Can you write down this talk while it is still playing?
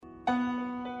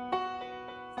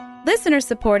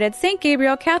Listener-supported St.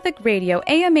 Gabriel Catholic Radio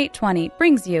AM 820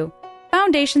 brings you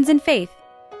Foundations in Faith.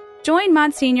 Join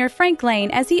Monsignor Frank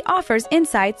Lane as he offers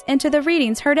insights into the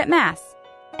readings heard at Mass.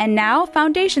 And now,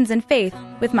 Foundations in Faith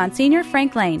with Monsignor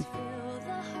Frank Lane.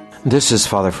 This is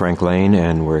Father Frank Lane,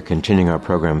 and we're continuing our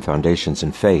program, Foundations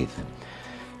in Faith.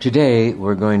 Today,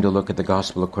 we're going to look at the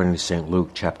Gospel according to St. Luke,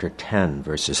 chapter 10,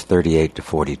 verses 38 to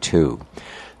 42.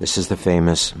 This is the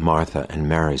famous Martha and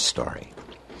Mary story.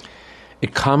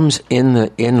 It comes in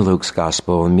Luke's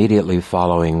Gospel immediately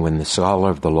following when the scholar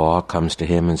of the law comes to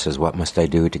him and says, "What must I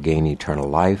do to gain eternal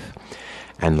life?"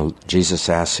 And Jesus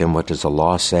asks him, "What does the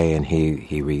law say?" And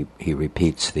he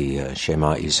repeats the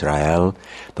Shema Israel,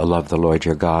 the love the Lord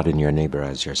your God and your neighbor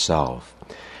as yourself.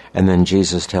 And then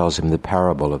Jesus tells him the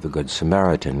parable of the Good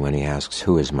Samaritan when he asks,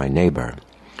 "Who is my neighbor?"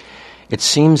 It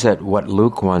seems that what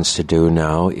Luke wants to do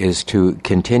now is to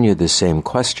continue the same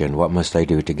question, what must I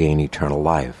do to gain eternal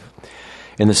life?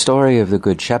 In the story of the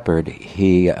Good Shepherd,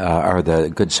 or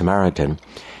the Good Samaritan,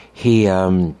 he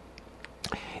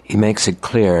makes it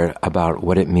clear about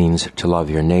what it means to love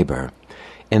your neighbor.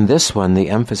 In this one, the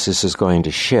emphasis is going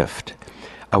to shift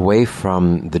away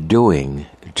from the doing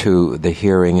to the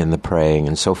hearing and the praying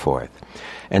and so forth.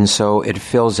 And so it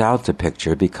fills out the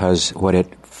picture because what it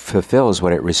fulfills,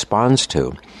 what it responds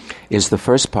to, is the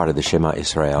first part of the Shema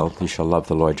Israel. You shall love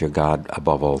the Lord your God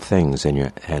above all things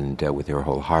and with your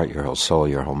whole heart, your whole soul,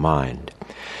 your whole mind.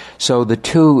 So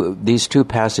these two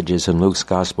passages in Luke's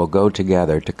Gospel go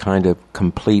together to kind of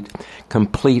complete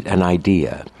an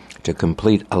idea, to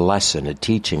complete a lesson, a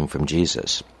teaching from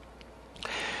Jesus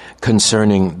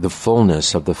concerning the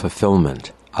fullness of the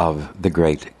fulfillment of the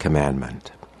great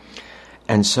commandment.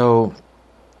 And so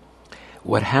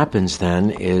what happens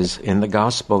then is, in the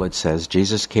Gospel it says,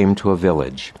 Jesus came to a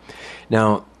village.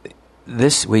 Now,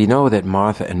 we know that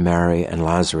Martha and Mary and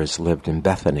Lazarus lived in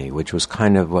Bethany, which was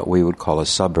kind of what we would call a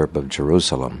suburb of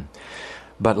Jerusalem.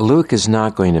 But Luke is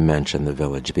not going to mention the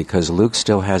village because Luke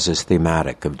still has his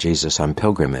thematic of Jesus on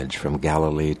pilgrimage from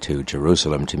Galilee to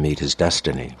Jerusalem to meet his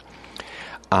destiny.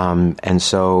 And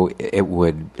so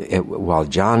while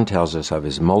John tells us of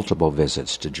his multiple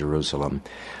visits to Jerusalem,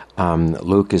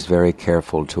 Luke is very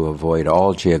careful to avoid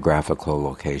all geographical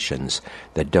locations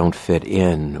that don't fit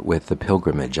in with the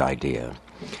pilgrimage idea.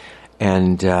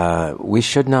 And we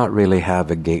should not really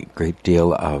have a great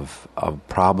deal of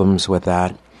problems with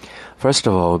that. First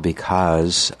of all,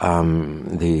 because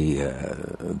the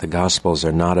Gospels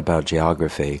are not about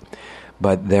geography,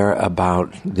 but they're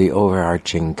about the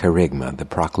overarching kerygma, the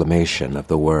proclamation of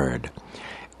the Word.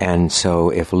 And so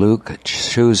if Luke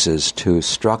chooses to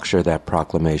structure that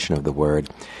proclamation of the Word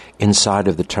inside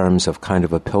of the terms of kind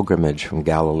of a pilgrimage from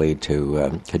Galilee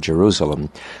to Jerusalem,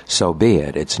 so be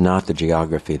it. It's not the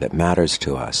geography that matters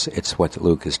to us. It's what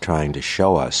Luke is trying to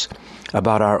show us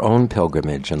about our own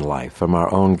pilgrimage in life, from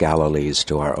our own Galilees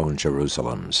to our own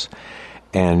Jerusalems,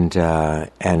 and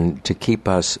to keep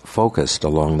us focused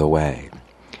along the way.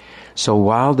 So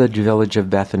while the village of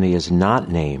Bethany is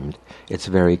not named, it's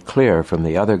very clear from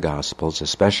the other Gospels,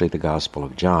 especially the Gospel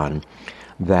of John,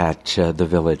 that the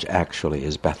village actually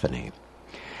is Bethany.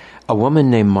 A woman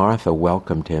named Martha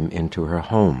welcomed him into her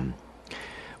home.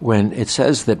 When it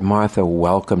says that Martha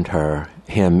welcomed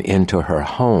him into her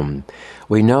home,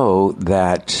 we know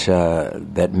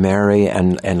that Mary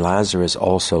and Lazarus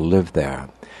also lived there.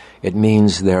 It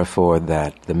means, therefore,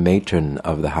 that the matron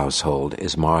of the household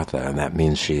is Martha, and that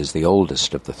means she is the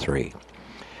oldest of the three.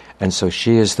 And so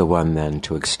she is the one then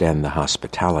to extend the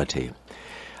hospitality.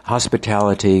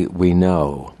 Hospitality, we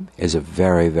know, is a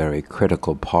very, very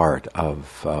critical part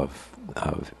of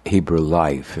Hebrew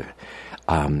life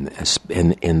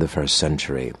in the first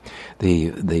century.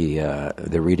 The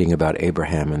reading about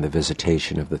Abraham and the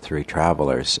visitation of the three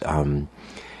travelers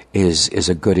is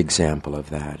a good example of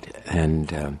that.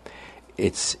 And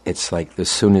it's like as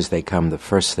soon as they come, the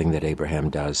first thing that Abraham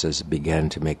does is begin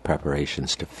to make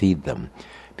preparations to feed them,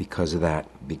 because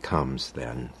that becomes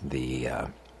then the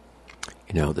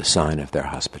sign of their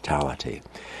hospitality.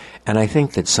 And I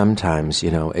think that sometimes,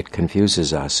 it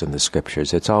confuses us in the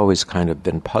Scriptures. It's always kind of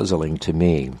been puzzling to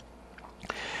me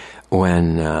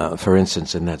when, for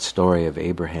instance, in that story of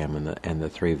Abraham and the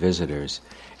three visitors,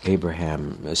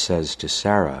 Abraham says to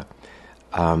Sarah,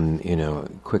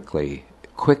 quickly,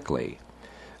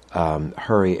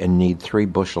 hurry and knead 3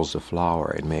 bushels of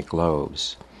flour and make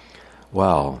loaves.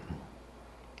 Well,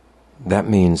 that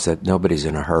means that nobody's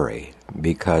in a hurry,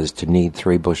 because to knead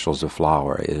 3 bushels of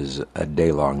flour is a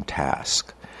day-long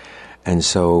task. And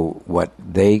so what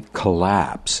they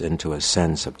collapse into a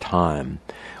sense of time,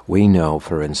 we know,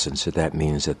 for instance, that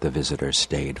means that the visitors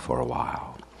stayed for a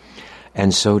while.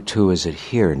 And so too is it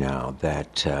here now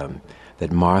that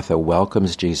that Martha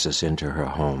welcomes Jesus into her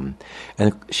home.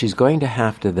 And she's going to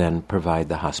have to then provide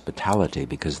the hospitality,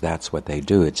 because that's what they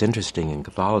do. It's interesting in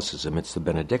Catholicism, it's the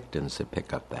Benedictines that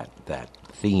pick up that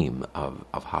theme of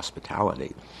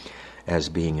hospitality as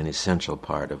being an essential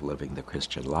part of living the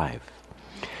Christian life.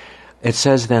 It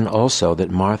says then also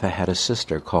that Martha had a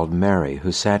sister called Mary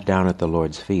who sat down at the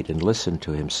Lord's feet and listened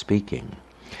to him speaking.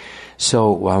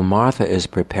 So while Martha is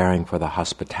preparing for the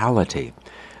hospitality,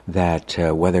 that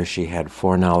whether she had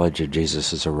foreknowledge of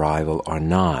Jesus' arrival or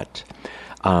not,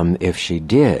 if she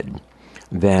did,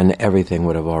 then everything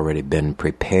would have already been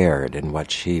prepared, and what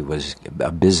she was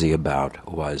busy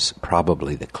about was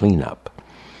probably the cleanup.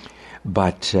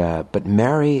 But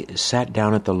Mary sat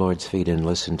down at the Lord's feet and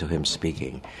listened to him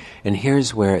speaking. And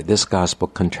here's where this gospel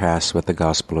contrasts with the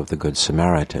gospel of the Good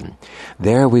Samaritan.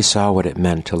 There we saw what it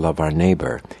meant to love our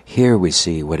neighbor. Here we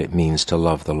see what it means to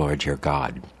love the Lord your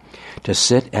God. To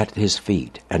sit at his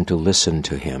feet and to listen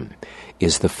to him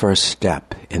is the first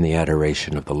step in the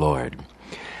adoration of the Lord.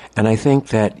 And I think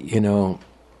that,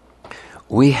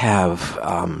 we have,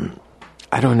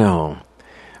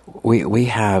 we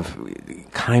have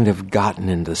kind of gotten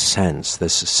in the sense,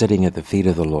 this sitting at the feet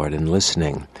of the Lord and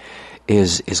listening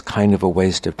is kind of a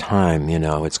waste of time.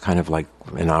 It's kind of like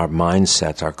in our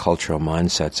mindsets, our cultural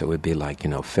mindsets, it would be like,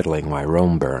 fiddling while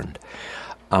Rome burned.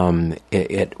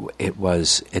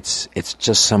 It's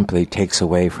just simply takes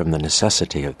away from the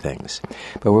necessity of things.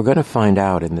 But we're going to find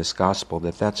out in this gospel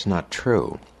that that's not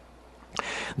true.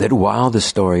 That while the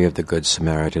story of the Good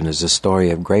Samaritan is a story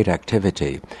of great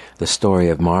activity, the story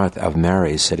of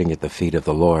Mary sitting at the feet of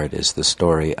the Lord is the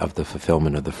story of the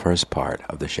fulfillment of the first part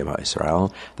of the Shema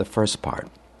Israel, the first part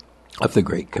of the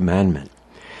Great Commandment.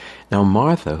 Now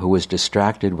Martha, who was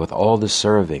distracted with all the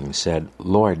serving, said,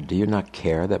 "Lord, do you not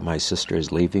care that my sister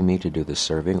is leaving me to do the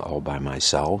serving all by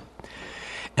myself?"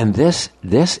 And this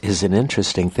is an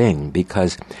interesting thing,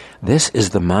 because this is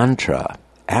the mantra,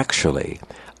 actually,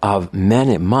 of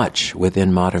much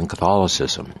within modern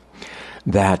Catholicism,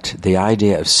 that the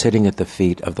idea of sitting at the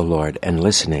feet of the Lord and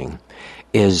listening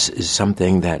is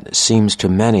something that seems to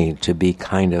many to be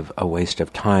kind of a waste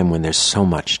of time when there's so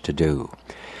much to do.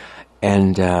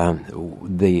 And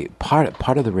the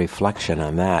part of the reflection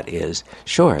on that is,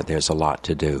 sure, there's a lot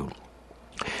to do.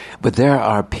 But there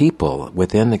are people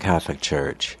within the Catholic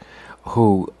Church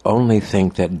who only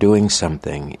think that doing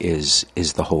something is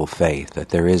the whole faith, that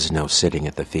there is no sitting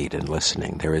at the feet and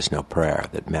listening, there is no prayer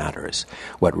that matters.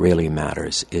 What really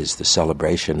matters is the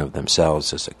celebration of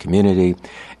themselves as a community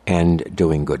and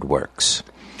doing good works.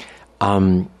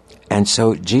 And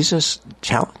so Jesus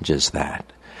challenges that.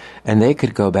 And they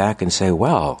could go back and say,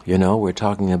 well, we're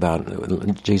talking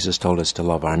about, Jesus told us to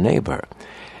love our neighbor.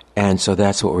 And so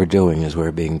that's what we're doing, is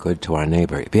we're being good to our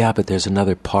neighbor. Yeah, but there's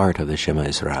another part of the Shema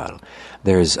Israel.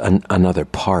 There's another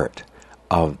part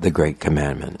of the Great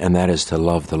Commandment, and that is to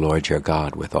love the Lord your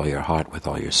God with all your heart, with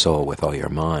all your soul, with all your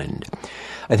mind.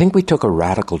 I think we took a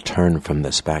radical turn from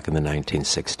this back in the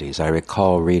 1960s. I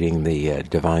recall reading the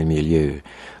Divine Milieu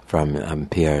from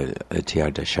Pierre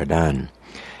Teilhard de Chardin.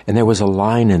 And there was a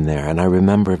line in there, and I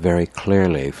remember very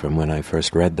clearly from when I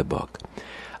first read the book,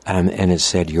 and it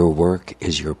said, "Your work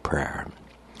is your prayer."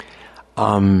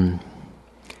 That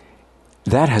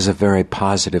has a very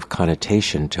positive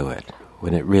connotation to it,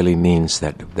 when it really means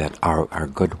that our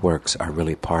good works are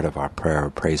really part of our prayer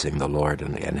of praising the Lord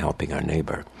and helping our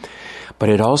neighbor. But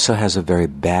it also has a very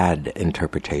bad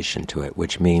interpretation to it,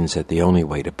 which means that the only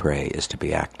way to pray is to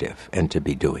be active and to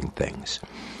be doing things.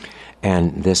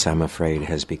 And this, I'm afraid,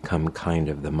 has become kind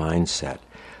of the mindset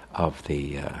of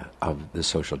the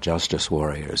social justice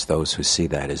warriors, those who see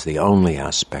that as the only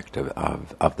aspect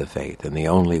of the faith and the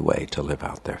only way to live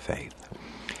out their faith.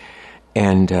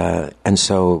 And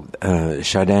so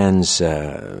Chardin's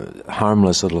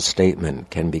harmless little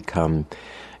statement can become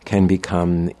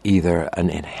either an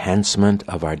enhancement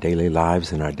of our daily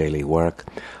lives and our daily work,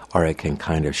 or it can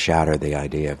kind of shatter the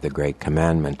idea of the Great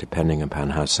Commandment, depending upon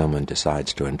how someone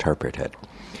decides to interpret it.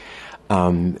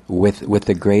 With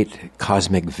the great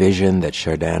cosmic vision that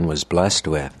Chardin was blessed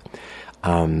with,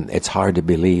 it's hard to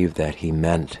believe that he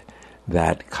meant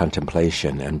that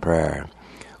contemplation and prayer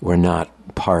were not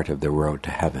part of the road to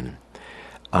heaven.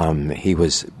 He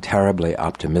was terribly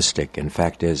optimistic. In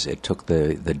fact, it took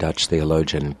the Dutch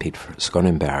theologian Piet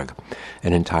Schonenberg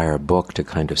an entire book to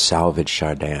kind of salvage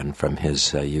Chardin from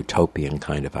his utopian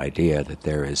kind of idea that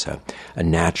there is a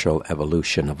natural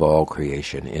evolution of all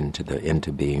creation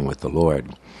into being with the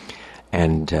Lord.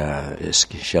 And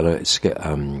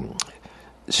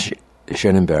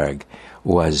Schonenberg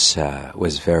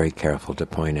was very careful to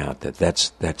point out that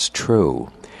that's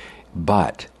true.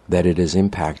 but that it is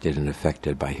impacted and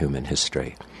affected by human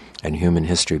history. And human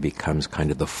history becomes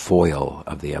kind of the foil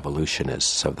of the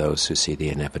evolutionists, of those who see the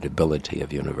inevitability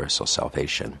of universal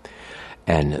salvation.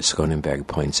 And Skonenberg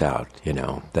points out,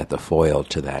 that the foil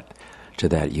to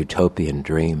that utopian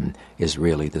dream is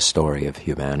really the story of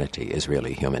humanity, is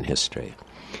really human history.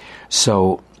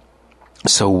 So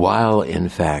while, in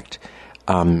fact,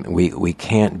 we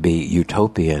can't be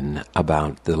utopian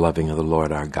about the loving of the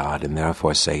Lord our God and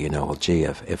therefore say,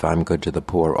 if I'm good to the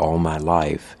poor all my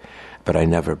life, but I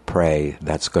never pray,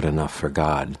 that's good enough for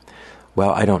God. Well,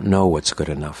 I don't know what's good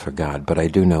enough for God, but I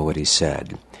do know what he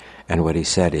said. And what he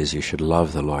said is you should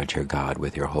love the Lord your God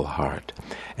with your whole heart.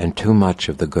 And too much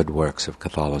of the good works of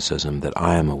Catholicism that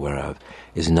I am aware of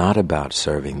is not about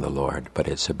serving the Lord, but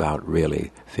it's about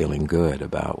really feeling good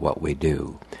about what we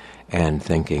do and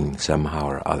thinking somehow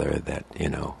or other that,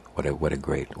 what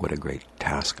a great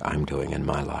task I'm doing in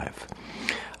my life.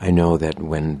 I know that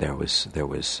when there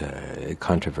was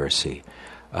controversy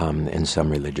in some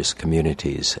religious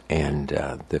communities, and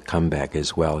the comeback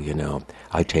is,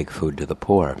 I take food to the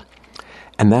poor.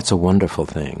 And that's a wonderful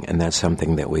thing, and that's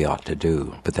something that we ought to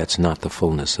do, but that's not the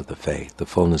fullness of the faith. The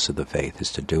fullness of the faith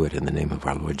is to do it in the name of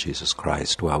our Lord Jesus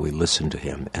Christ while we listen to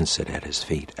him and sit at his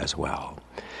feet as well.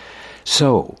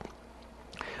 So,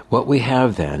 what we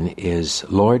have then is,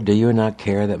 Lord, do you not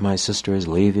care that my sister is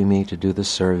leaving me to do the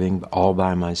serving all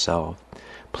by myself?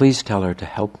 Please tell her to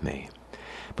help me.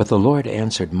 But the Lord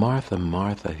answered, Martha,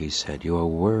 Martha, he said, you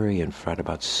worry and fret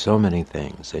about so many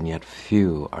things, and yet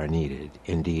few are needed,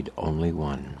 indeed only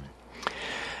one.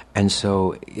 And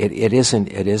so it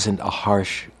isn't a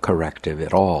harsh corrective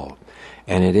at all.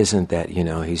 And it isn't that,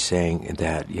 he's saying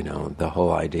that, the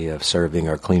whole idea of serving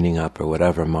or cleaning up or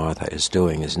whatever Martha is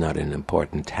doing is not an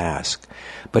important task.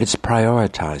 But it's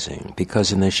prioritizing,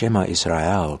 because in the Shema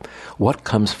Israel, what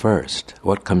comes first?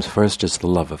 What comes first is the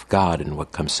love of God, and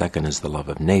what comes second is the love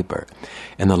of neighbor.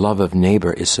 And the love of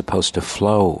neighbor is supposed to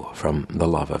flow from the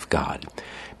love of God.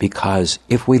 Because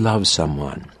if we love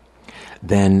someone,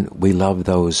 then we love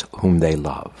those whom they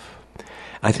love.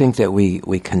 I think that we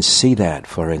can see that,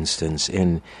 for instance,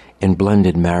 in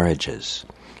blended marriages.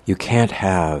 You can't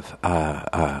have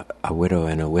a widow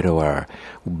and a widower,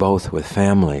 both with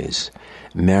families,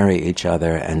 marry each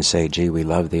other and say, gee, we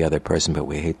love the other person, but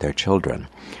we hate their children.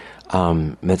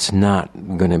 That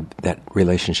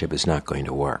relationship is not going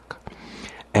to work.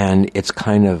 And it's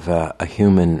kind of a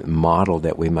human model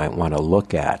that we might want to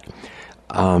look at,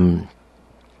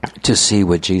 to see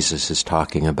what Jesus is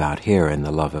talking about here in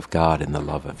the love of God and the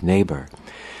love of neighbor,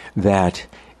 that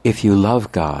if you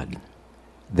love God,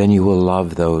 then you will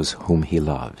love those whom he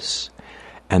loves.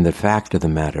 And the fact of the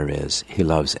matter is, he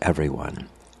loves everyone.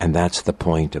 And that's the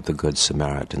point of the Good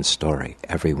Samaritan story.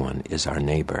 Everyone is our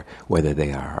neighbor, whether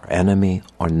they are our enemy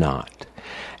or not.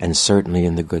 And certainly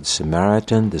in the Good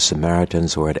Samaritan, the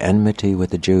Samaritans were at enmity with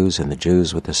the Jews and the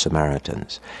Jews with the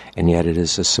Samaritans. And yet it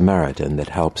is the Samaritan that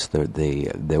helps the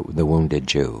wounded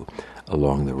Jew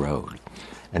along the road.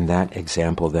 And that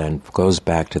example then goes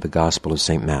back to the Gospel of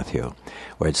St. Matthew,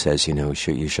 where it says,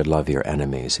 you should love your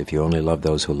enemies. If you only love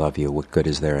those who love you, what good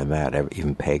is there in that?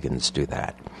 Even pagans do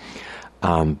that.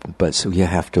 But so you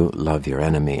have to love your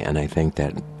enemy. And I think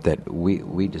that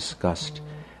we discussed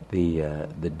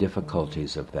the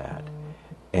difficulties of that,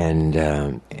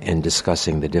 and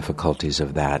discussing the difficulties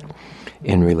of that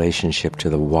in relationship to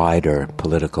the wider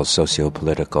political,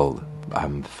 socio-political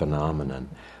phenomenon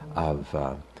of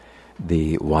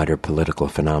the wider political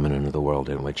phenomenon of the world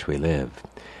in which we live,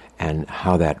 and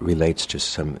how that relates to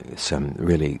some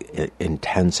really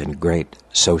intense and great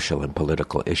social and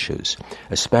political issues,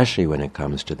 especially when it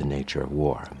comes to the nature of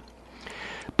war.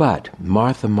 But,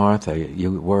 Martha, Martha,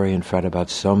 you worry and fret about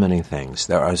so many things.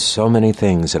 There are so many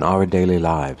things in our daily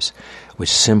lives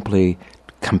which simply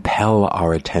compel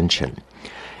our attention.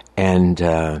 And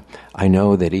I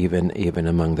know that even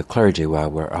among the clergy, while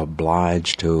we're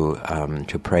obliged to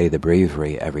pray the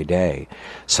breviary every day,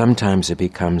 sometimes it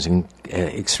becomes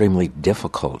extremely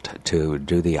difficult to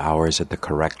do the hours at the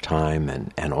correct time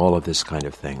and all of this kind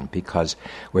of thing, because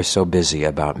we're so busy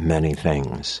about many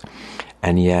things.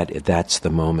 And yet, that's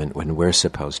the moment when we're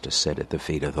supposed to sit at the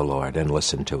feet of the Lord and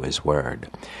listen to his word.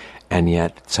 And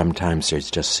yet, sometimes there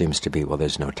just seems to be,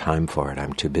 there's no time for it,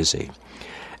 I'm too busy.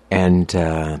 And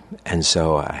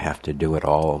so I have to do it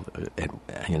all,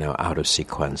 out of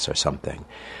sequence or something,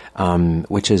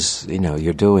 which is,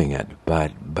 you're doing it,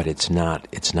 but it's not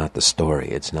the story.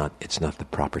 It's not the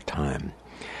proper time.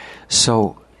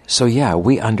 So So yeah,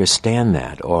 we understand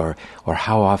that. Or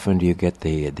how often do you get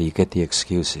the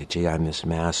excuse, gee, I missed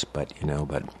Mass, but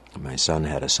my son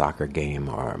had a soccer game,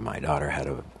 or my daughter had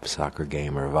a soccer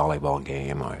game, or a volleyball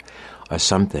game, or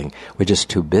something. We're just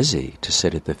too busy to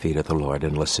sit at the feet of the Lord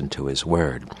and listen to His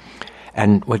Word.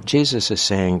 And what Jesus is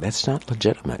saying, that's not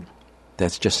legitimate.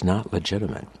 That's just not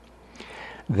legitimate.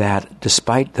 That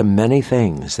despite the many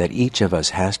things that each of us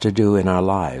has to do in our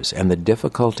lives and the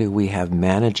difficulty we have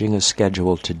managing a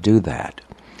schedule to do that,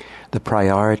 the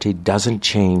priority doesn't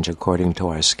change according to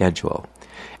our schedule.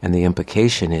 And the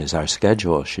implication is our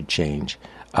schedule should change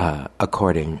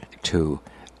according to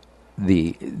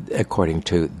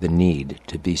the need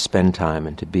to spend time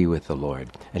and to be with the Lord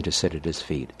and to sit at His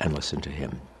feet and listen to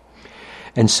Him.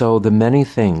 And so the many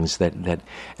things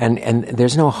and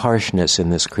there's no harshness in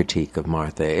this critique of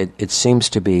Martha. It seems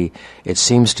to be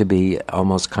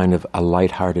almost kind of a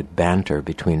lighthearted banter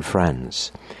between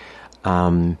friends.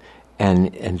 And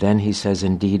then he says,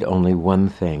 indeed, only one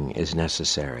thing is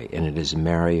necessary, and it is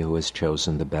Mary who has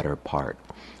chosen the better part,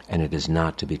 and it is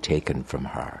not to be taken from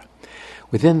her.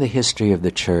 Within the history of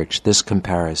the Church, this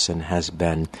comparison has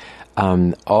been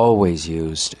always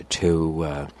used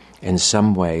to in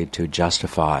some way to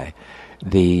justify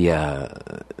the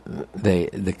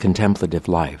contemplative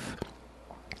life.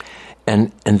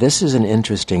 And this is an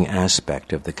interesting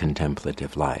aspect of the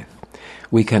contemplative life.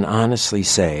 We can honestly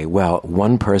say, well,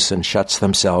 one person shuts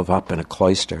themselves up in a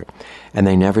cloister and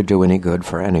they never do any good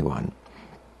for anyone.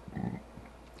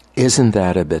 Isn't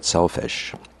that a bit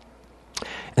selfish?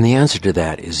 And the answer to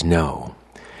that is no.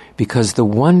 Because the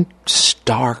one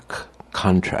stark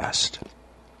contrast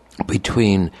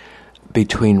between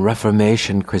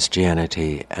Reformation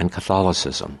Christianity and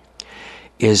Catholicism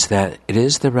is that it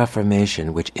is the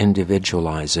Reformation which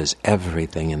individualizes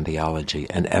everything in theology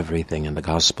and everything in the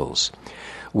Gospels,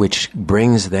 which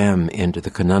brings them into the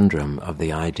conundrum of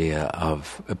the idea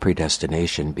of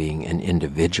predestination being an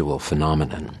individual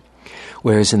phenomenon.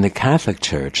 Whereas in the Catholic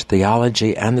Church,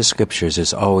 theology and the Scriptures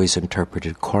is always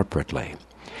interpreted corporately.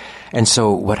 And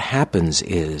so what happens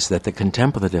is that the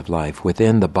contemplative life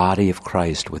within the body of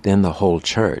Christ, within the whole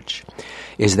church,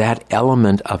 is that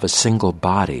element of a single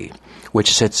body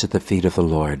which sits at the feet of the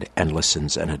Lord and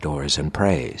listens and adores and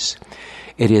prays.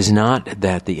 It is not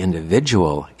that the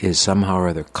individual is somehow or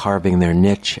other carving their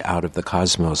niche out of the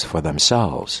cosmos for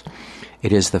themselves.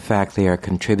 It is the fact they are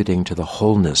contributing to the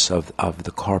wholeness of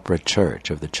the corporate church,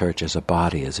 of the church as a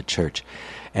body, as a church.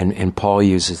 And Paul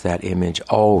uses that image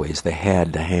always, the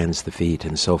head, the hands, the feet,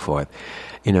 and so forth.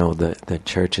 The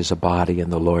church is a body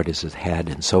and the Lord is his head,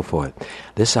 and so forth.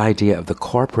 This idea of the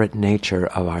corporate nature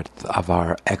of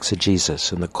our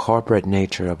exegesis and the corporate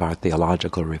nature of our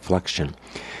theological reflection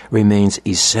remains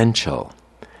essential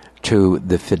to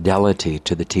the fidelity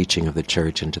to the teaching of the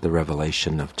church and to the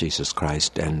revelation of Jesus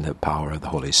Christ and the power of the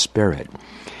Holy Spirit.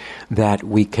 That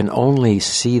we can only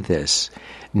see this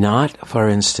not, for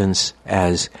instance,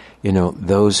 as,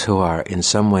 those who are in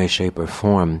some way, shape, or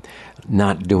form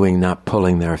not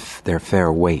pulling their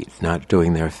fair weight, not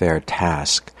doing their fair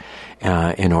task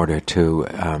in order to,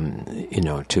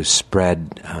 to spread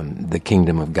the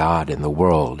kingdom of God in the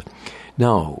world.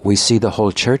 No, we see the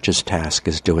whole church's task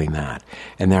as doing that,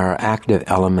 and there are active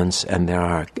elements, and there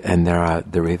are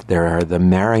the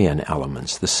Marian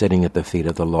elements, the sitting at the feet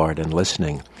of the Lord and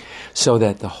listening, so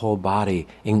that the whole body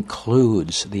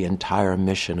includes the entire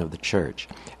mission of the church,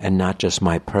 and not just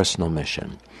my personal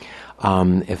mission.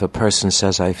 If a person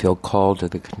says, I feel called to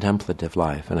the contemplative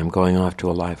life, and I'm going off to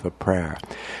a life of prayer,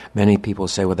 many people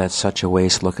say, well, that's such a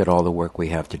waste. Look at all the work we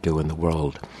have to do in the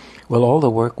world. Well, all the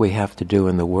work we have to do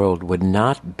in the world would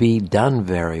not be done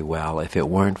very well if it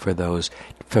weren't for those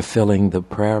fulfilling the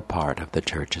prayer part of the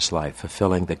church's life,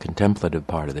 fulfilling the contemplative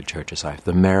part of the church's life,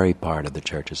 the Mary part of the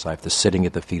church's life, the sitting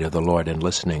at the feet of the Lord and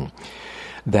listening.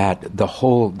 That the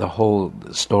whole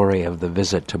story of the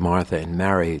visit to Martha and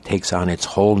Mary takes on its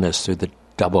wholeness through the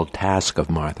double task of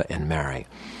Martha and Mary.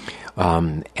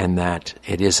 And that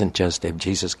it isn't just if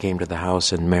Jesus came to the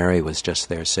house and Mary was just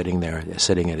there, sitting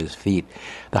at his feet,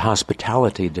 the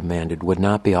hospitality demanded would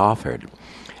not be offered.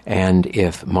 And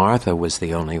if Martha was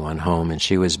the only one home and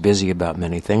she was busy about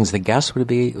many things, the guest,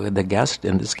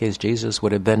 in this case Jesus,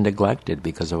 would have been neglected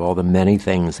because of all the many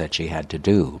things that she had to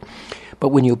do. But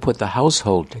when you put the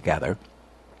household together,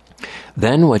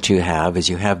 then what you have is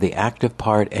you have the active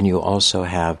part and you also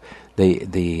have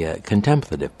the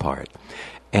contemplative part.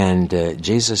 And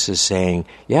Jesus is saying,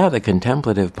 the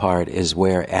contemplative part is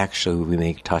where actually we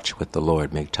make touch with the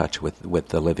Lord, make touch with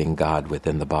the living God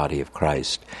within the body of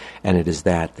Christ. And it is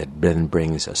that then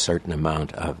brings a certain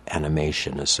amount of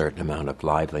animation, a certain amount of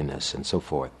liveliness, and so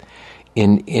forth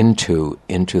into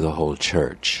the whole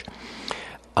church.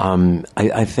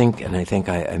 I think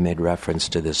I made reference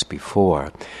to this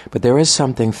before, but there is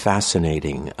something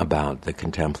fascinating about the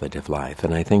contemplative life,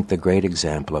 and I think the great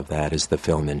example of that is the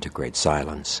film Into Great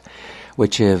Silence,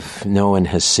 which, if no one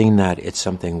has seen that, it's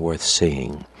something worth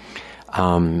seeing.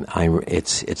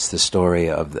 It's the story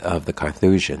of the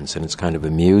Carthusians, and it's kind of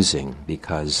amusing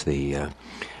because the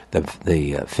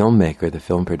filmmaker, the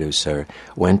film producer,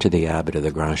 went to the abbot of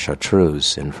the Grand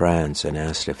Chartreuse in France and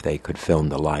asked if they could film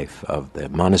the life of the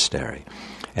monastery.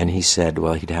 And he said,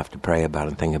 well, he'd have to pray about it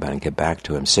and think about it and get back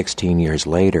to him. 16 years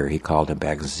later, he called him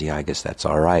back and said, yeah, I guess that's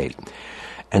all right.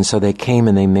 And so they came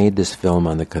and they made this film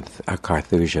on the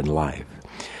Carthusian life.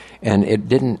 And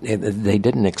they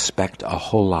didn't expect a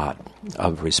whole lot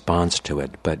of response to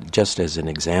it, but just as an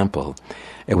example,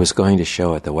 it was going to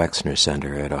show at the Wexner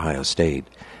Center at Ohio State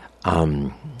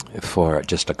for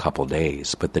just a couple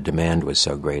days, but the demand was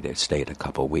so great it stayed a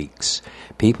couple weeks.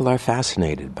 People are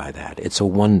fascinated by that. It's a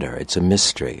wonder. It's a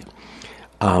mystery.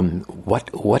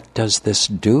 What does this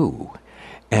do?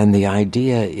 And the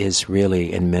idea is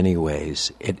really, in many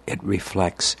ways, it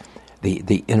reflects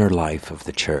the inner life of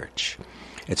the church.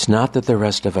 It's not that the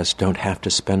rest of us don't have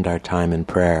to spend our time in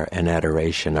prayer and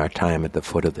adoration, our time at the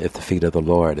feet of the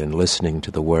Lord and listening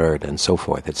to the Word and so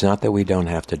forth. It's not that we don't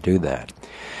have to do that,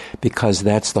 because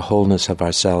that's the wholeness of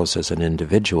ourselves as an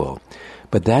individual.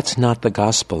 But that's not the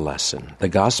gospel lesson. The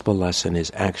gospel lesson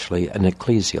is actually an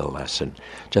ecclesial lesson,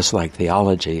 just like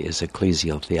theology is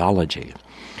ecclesial theology.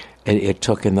 It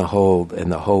took in the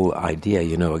whole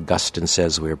idea, Augustine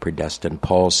says we're predestined,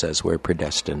 Paul says we're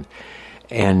predestined,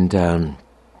 and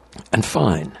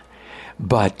fine.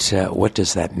 But what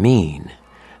does that mean?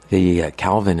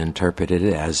 Calvin interpreted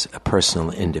it as a personal,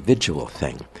 individual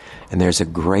thing. And there's a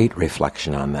great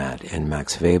reflection on that in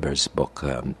Max Weber's book,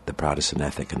 The Protestant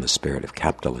Ethic and the Spirit of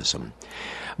Capitalism.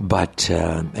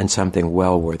 And something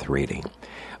well worth reading.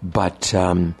 But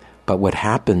what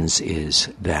happens is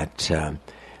that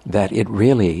it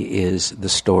really is the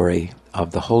story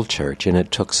of the whole church, and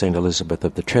it took St. Elizabeth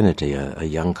of the Trinity, a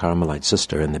young Carmelite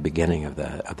sister in the beginning of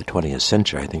the 20th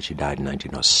century, I think she died in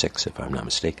 1906 if I'm not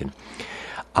mistaken,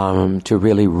 to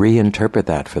really reinterpret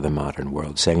that for the modern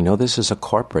world, saying, no, this is a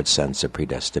corporate sense of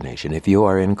predestination. If you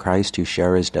are in Christ, you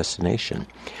share his destination.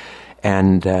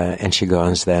 And she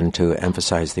goes then to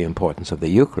emphasize the importance of the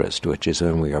Eucharist, which is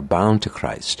when we are bound to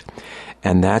Christ.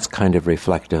 And that's kind of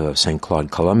reflective of St.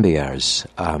 Claude Colombier's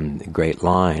great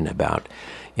line about,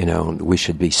 we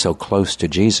should be so close to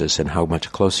Jesus, and how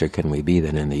much closer can we be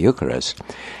than in the Eucharist,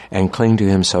 and cling to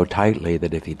him so tightly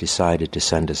that if he decided to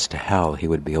send us to hell, he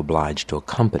would be obliged to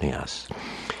accompany us.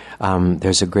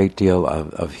 There's a great deal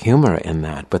of humor in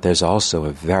that, but there's also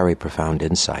a very profound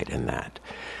insight in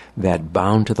that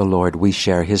bound to the Lord, we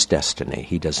share his destiny.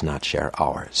 He does not share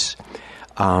ours.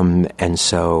 And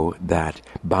so that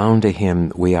bound to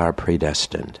him, we are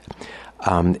predestined.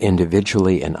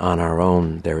 Individually and on our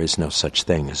own, there is no such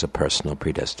thing as a personal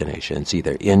predestination. It's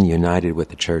either united with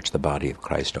the church, the body of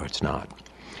Christ, or it's not.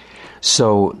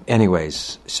 So,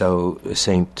 anyways,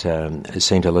 Saint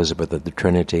Elizabeth of the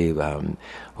Trinity,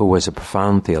 who was a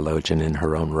profound theologian in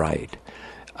her own right,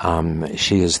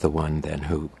 she is the one then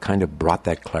who kind of brought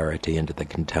that clarity into the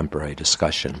contemporary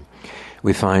discussion.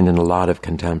 We find in a lot of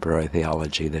contemporary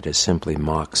theology that it simply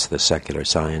mocks the secular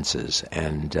sciences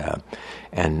and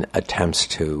attempts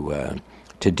to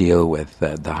deal with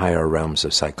the higher realms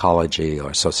of psychology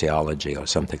or sociology or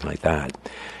something like that.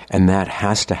 And that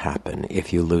has to happen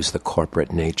if you lose the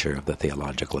corporate nature of the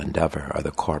theological endeavor or the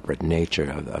corporate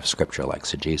nature of scriptural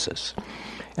exegesis.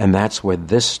 And that's where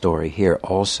this story here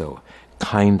also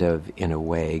kind of, in a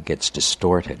way, gets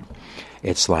distorted.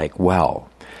 It's like,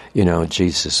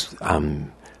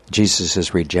 Jesus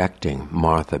is rejecting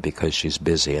Martha because she's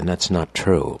busy, and that's not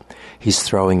true. He's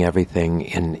throwing everything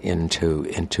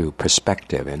into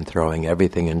perspective and throwing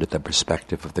everything into the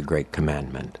perspective of the Great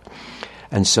Commandment.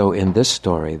 And so in this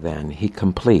story, then, he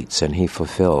completes and he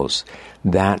fulfills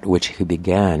that which he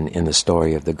began in the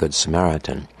story of the Good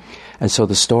Samaritan. And so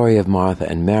the story of Martha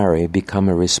and Mary become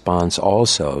a response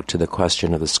also to the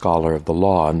question of the scholar of the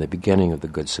law in the beginning of the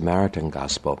Good Samaritan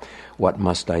Gospel. What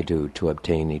must I do to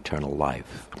obtain eternal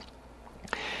life?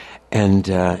 And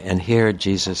here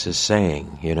Jesus is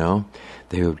saying,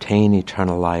 to obtain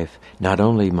eternal life, not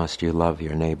only must you love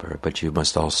your neighbor, but you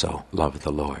must also love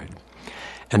the Lord.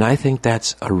 And I think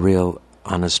that's a real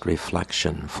honest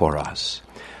reflection for us.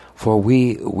 For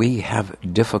we have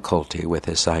difficulty with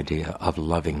this idea of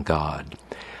loving God.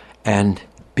 And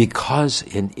because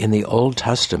in the Old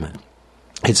Testament,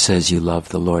 it says you love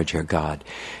the Lord your God.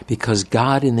 Because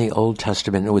God in the Old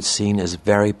Testament was seen as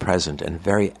very present and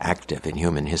very active in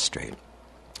human history.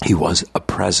 He was a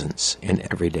presence in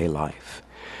everyday life.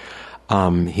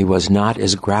 He was not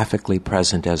as graphically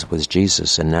present as was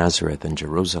Jesus in Nazareth and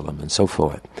Jerusalem and so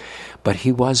forth. But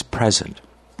he was present.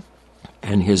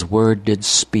 And his word did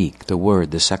speak. The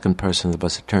word, the second person of the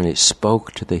Blessed Trinity,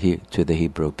 spoke to the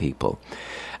Hebrew people.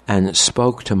 And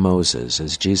spoke to Moses,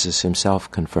 as Jesus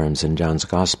himself confirms in John's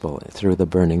Gospel, through the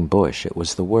burning bush. It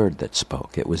was the Word that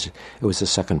spoke. It was the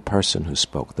second person who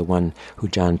spoke, the one who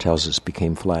John tells us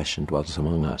became flesh and dwells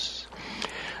among us.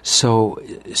 So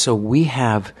we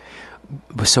have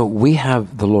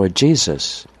the Lord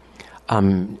Jesus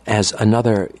as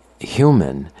another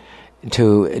human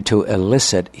to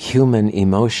elicit human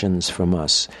emotions from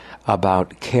us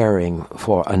about caring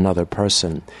for another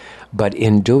person. But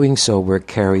in doing so, we're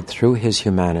carried through his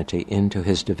humanity into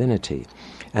his divinity.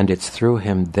 And it's through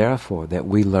him, therefore, that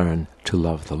we learn to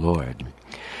love the Lord.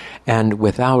 And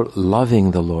without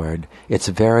loving the Lord, it's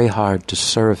very hard to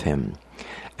serve him.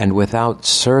 And without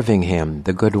serving him,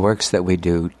 the good works that we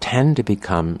do tend to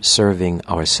become serving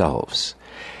ourselves.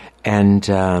 And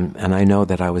I know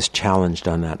that I was challenged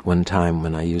on that one time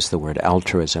when I used the word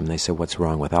altruism. They said, what's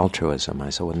wrong with altruism? I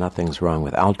said, well, nothing's wrong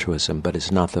with altruism, but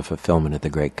it's not the fulfillment of the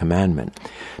Great Commandment.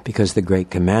 Because the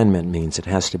Great Commandment means it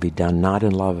has to be done not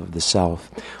in love of the self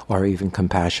or even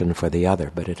compassion for the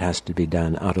other, but it has to be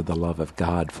done out of the love of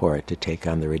God for it to take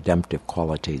on the redemptive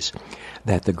qualities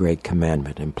that the Great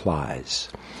Commandment implies.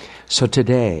 So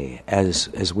today,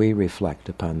 as we reflect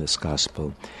upon this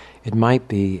gospel, it might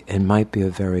be a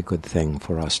very good thing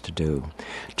for us to do,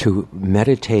 to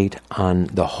meditate on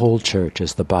the whole church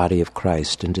as the body of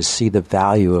Christ and to see the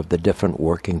value of the different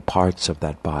working parts of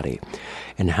that body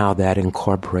and how that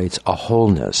incorporates a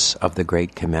wholeness of the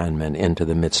Great Commandment into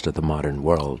the midst of the modern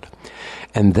world.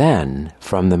 And then,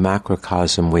 from the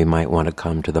macrocosm, we might want to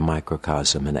come to the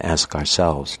microcosm and ask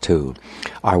ourselves, too,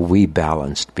 are we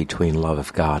balanced between love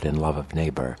of God and love of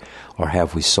neighbor? Or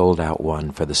have we sold out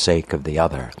one for the sake of the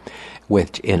other?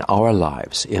 Which in our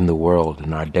lives, in the world,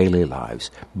 in our daily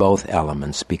lives, both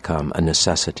elements become a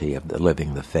necessity of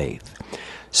living the faith.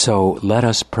 So let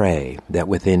us pray that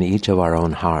within each of our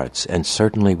own hearts, and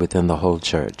certainly within the whole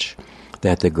church,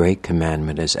 that the Great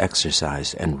Commandment is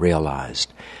exercised and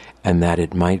realized, and that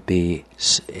it might be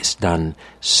done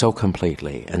so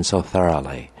completely and so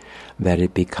thoroughly that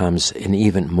it becomes an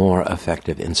even more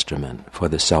effective instrument for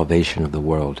the salvation of the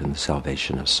world and the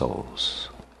salvation of souls.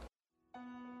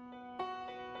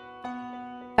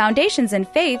 Foundations in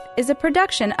Faith is a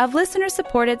production of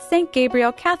listener-supported St.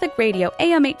 Gabriel Catholic Radio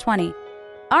AM 820.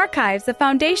 Archives of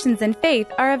Foundations in Faith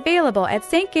are available at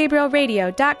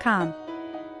stgabrielradio.com.